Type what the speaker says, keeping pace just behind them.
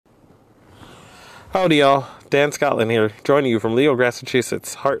Howdy, y'all. Dan Scotland here, joining you from Leo,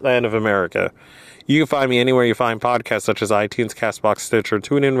 Massachusetts, heartland of America. You can find me anywhere you find podcasts such as iTunes, CastBox, Stitcher,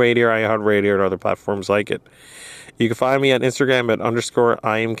 TuneIn Radio, iHeartRadio, and other platforms like it. You can find me on Instagram at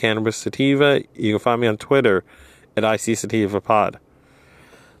 _IamCannabisSativa. You can find me on Twitter at ICSativaPod.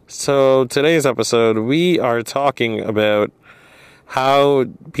 So today's episode, we are talking about how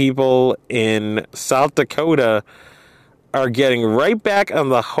people in South Dakota are getting right back on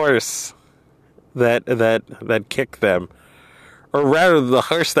the horse that kicked them, or rather the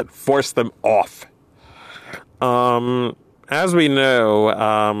horse that forced them off. As we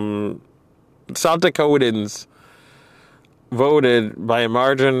know, South Dakotans voted by a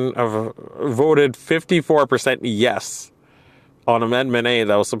margin of 54% yes on Amendment A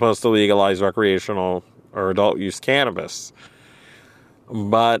that was supposed to legalize recreational or adult use cannabis.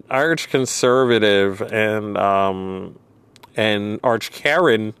 But arch conservative and arch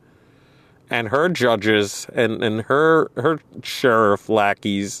Karen and her judges and her sheriff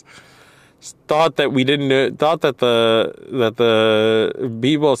lackeys thought that the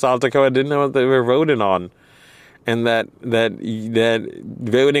people of South Dakota didn't know what they were voting on, and that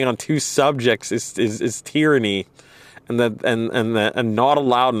voting on two subjects is tyranny, and not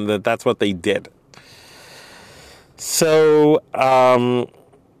allowed, and that's what they did. So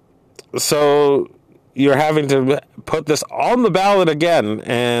you're having to put this on the ballot again.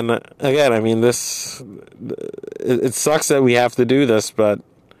 And again, I mean, it sucks that we have to do this, but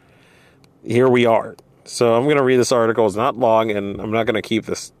here we are. So I'm going to read this article. It's not long, and I'm not going to keep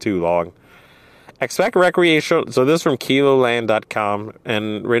this too long. Expect recreational... So this is from kiloland.com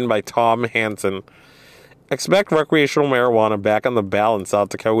and written by Tom Hansen. Expect recreational marijuana back on the ballot in South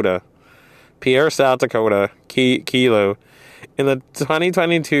Dakota. Pierre, South Dakota. Kilo. In the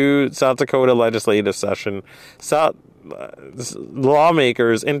 2022 South Dakota legislative session,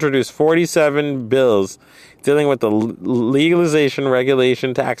 lawmakers introduced 47 bills dealing with the legalization,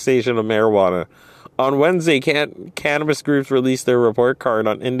 regulation, taxation of marijuana. On Wednesday, cannabis groups released their report card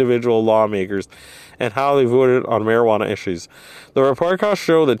on individual lawmakers and how they voted on marijuana issues. The report cards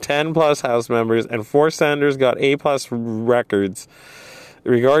show that 10-plus House members and 4 senators got A-plus records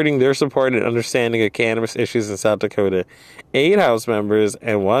regarding their support and understanding of cannabis issues in South Dakota. 8 House members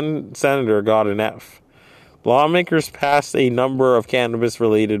and 1 senator got an F. Lawmakers passed a number of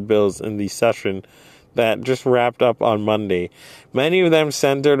cannabis-related bills in the session that just wrapped up on Monday. Many of them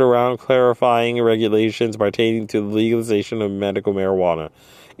centered around clarifying regulations pertaining to the legalization of medical marijuana.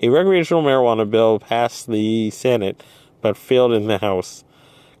 A recreational marijuana bill passed the Senate, but failed in the House.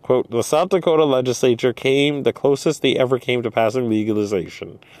 Quote, the South Dakota legislature came the closest they ever came to passing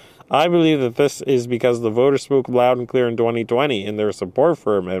legalization. I believe that this is because the voters spoke loud and clear in 2020 in their support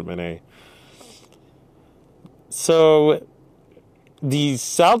for Amendment A. So, the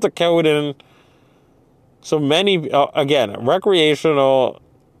South Dakotan, so many, again, recreational,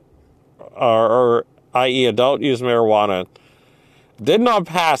 or i.e. adult use marijuana, did not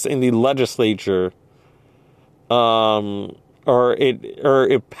pass in the legislature, or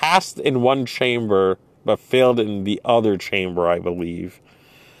it passed in one chamber, but failed in the other chamber, I believe.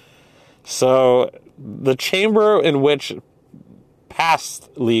 So, the chamber in which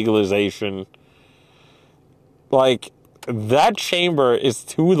passed legalization, like, that chamber is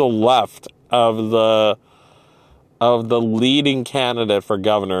to the left of the leading candidate for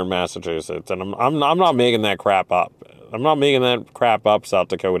governor in Massachusetts, and I'm not making that crap up. I'm not making that crap up, South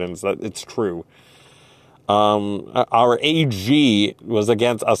Dakotans. It's true. Our AG was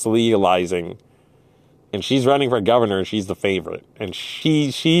against us legalizing, and she's running for governor, and she's the favorite. And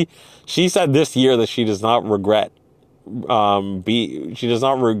she said this year that she does not regret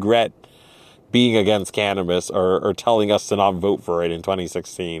being against cannabis or telling us to not vote for it in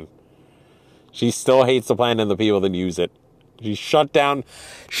 2016. She still hates the plant and the people that use it. She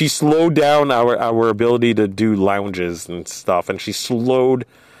slowed down our ability to do lounges and stuff, and she slowed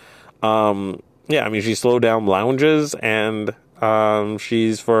she slowed down lounges, and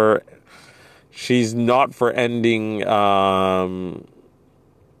she's not for ending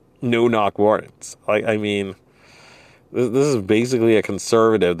no-knock warrants. I mean, this is basically a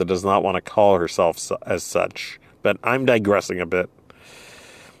conservative that does not want to call herself as such. But I'm digressing a bit.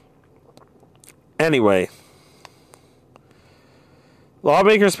 Anyway,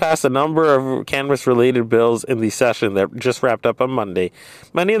 lawmakers passed a number of cannabis-related bills in the session that just wrapped up on Monday.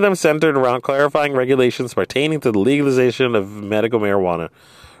 Many of them centered around clarifying regulations pertaining to the legalization of medical marijuana.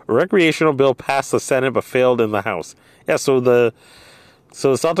 A recreational bill passed the Senate but failed in the House. Yeah, so the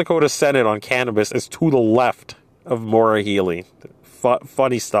South Dakota Senate on cannabis is to the left of Maura Healey.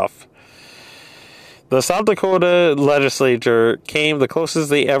 Funny stuff. The South Dakota legislature came the closest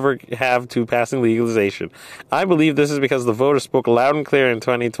they ever have to passing legalization. I believe this is because the voters spoke loud and clear in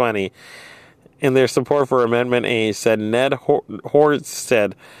 2020 in their support for Amendment A, said Ned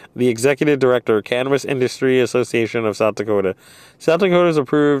Horsted, the executive director of Cannabis Industry Association of South Dakota. South Dakota's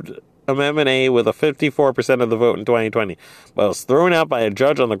approved Amendment A with a 54% of the vote in 2020, but was thrown out by a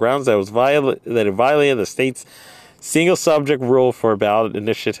judge on the grounds that it violated the state's single subject rule for ballot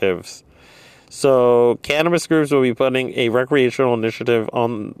initiatives. So, cannabis groups will be putting a recreational initiative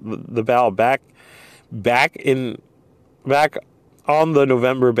on the ballot back on the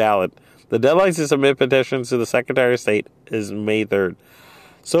November ballot. The deadline to submit petitions to the Secretary of State is May 3rd.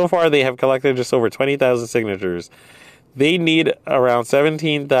 So far, they have collected just over 20,000 signatures. They need around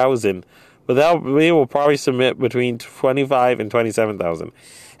 17,000, but they will probably submit between 25 and 27,000.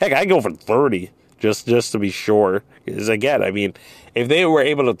 Heck, I go for 30. Just to be sure. Because again, I mean, if they were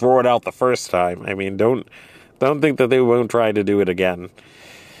able to throw it out the first time, I mean, don't think that they won't try to do it again.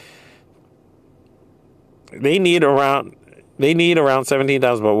 They need around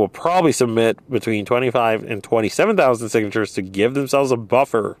 17,000, but will probably submit between 25 and 27,000 signatures to give themselves a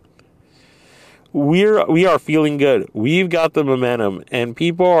buffer. We are feeling good. We've got the momentum, and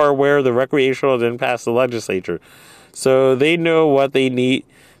people are aware the recreational didn't pass the legislature, so they know what they need.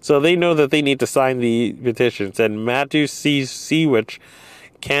 So they know that they need to sign the petition, said Matthew Seawich,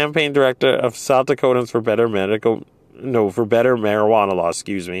 campaign director of South Dakotans for better marijuana law.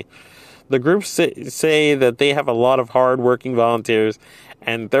 The groups say that they have a lot of hard-working volunteers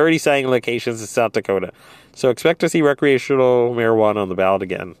and 30 signing locations in South Dakota. So expect to see recreational marijuana on the ballot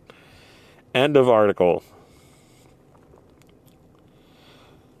again. End of article.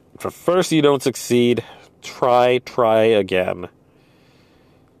 If at first you don't succeed, try again.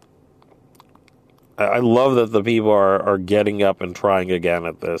 I love that the people are getting up and trying again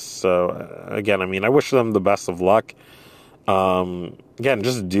at this. So, again, I mean, I wish them the best of luck. Again,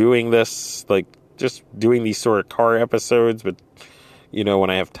 just doing this, just doing these sort of car episodes, but,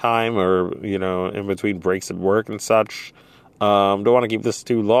 when I have time or, in between breaks at work and such. Don't want to keep this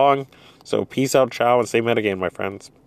too long. So, peace out, ciao, and stay metagame, my friends.